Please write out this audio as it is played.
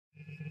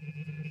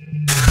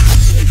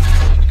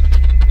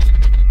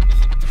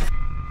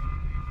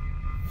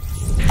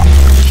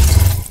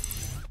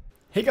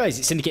Hey guys,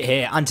 it's Syndicate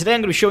here, and today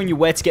I'm going to be showing you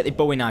where to get the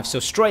Bowie knife. So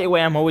straight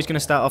away I'm always going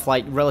to start off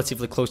like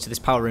relatively close to this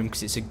power room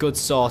because it's a good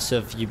source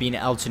of you being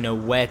able to know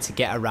where to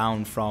get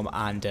around from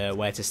and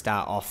where to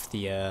start off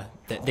the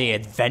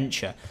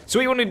adventure. So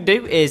what you want to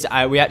do is,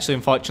 we actually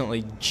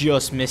unfortunately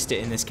just missed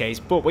it in this case,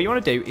 but what you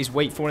want to do is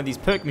wait for one of these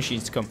perk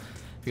machines to come.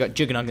 We've got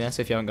Juggernog there,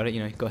 so if you haven't got it,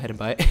 you know, go ahead and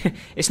buy it.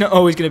 It's not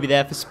always going to be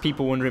there for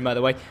people wondering, by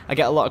the way. I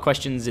get a lot of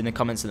questions in the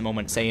comments at the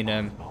moment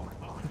saying,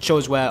 show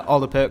us where all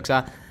the perks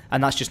are.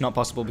 And that's just not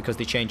possible because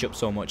they change up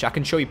so much. I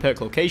can show you perk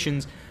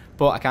locations,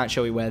 but I can't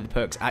show you where the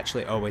perks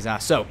actually always are.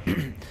 So,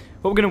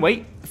 what we're going to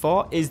wait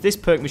for is this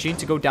perk machine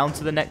to go down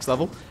to the next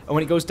level. And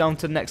when it goes down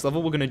to the next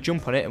level, we're going to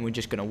jump on it and we're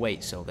just going to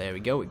wait. So, there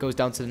we go. It goes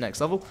down to the next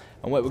level.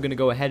 And what we're going to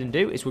go ahead and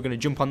do is we're going to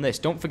jump on this.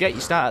 Don't forget,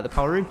 you start at the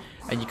power room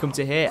and you come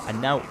to here.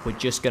 And now we're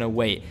just going to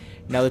wait.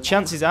 Now, the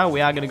chances are we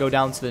are going to go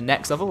down to the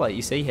next level, like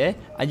you see here.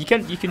 And you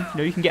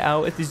can get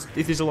out if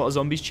there's a lot of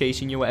zombies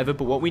chasing you, whatever.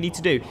 But what we need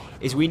to do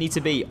is we need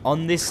to be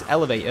on this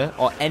elevator,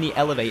 or any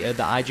elevator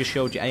that I just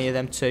showed you, any of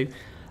them two,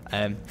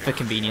 for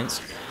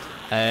convenience.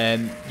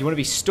 You want to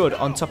be stood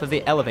on top of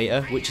the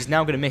elevator, which is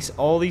now going to miss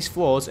all these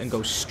floors and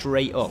go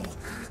straight up.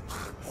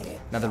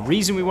 Now, the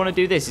reason we want to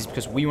do this is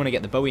because we want to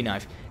get the Bowie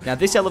knife. Now,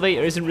 this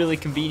elevator isn't really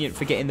convenient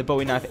for getting the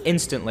Bowie knife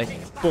instantly,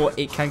 but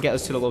it can get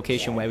us to the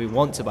location where we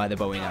want to buy the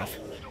Bowie knife.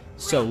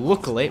 So,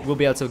 luckily, we'll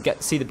be able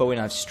to see the Bowie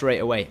knife straight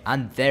away.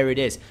 And there it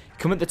is.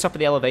 Come at the top of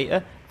the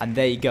elevator, and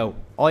there you go.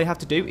 All you have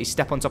to do is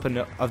step on top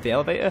of the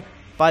elevator,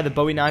 buy the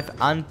Bowie knife,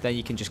 and then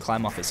you can just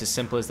climb off. It's as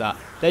simple as that.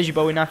 There's your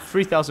Bowie knife,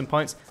 3,000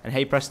 points, and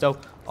hey presto,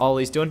 all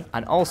is done.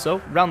 And also,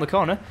 round the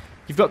corner,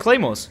 you've got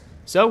Claymores.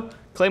 So,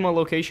 Claymore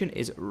location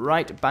is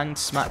right bang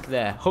smack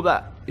there. Hope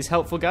that is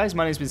helpful, guys.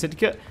 My name's been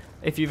Syndicate.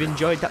 If you've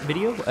enjoyed that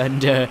video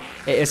and it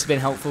has been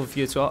helpful for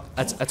you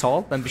at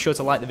all, then be sure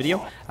to like the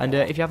video. And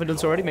if you haven't done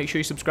so already, make sure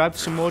you subscribe for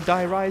some more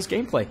Die Rise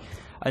gameplay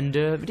and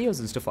videos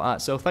and stuff like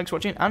that. So thanks for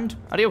watching, and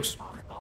adios.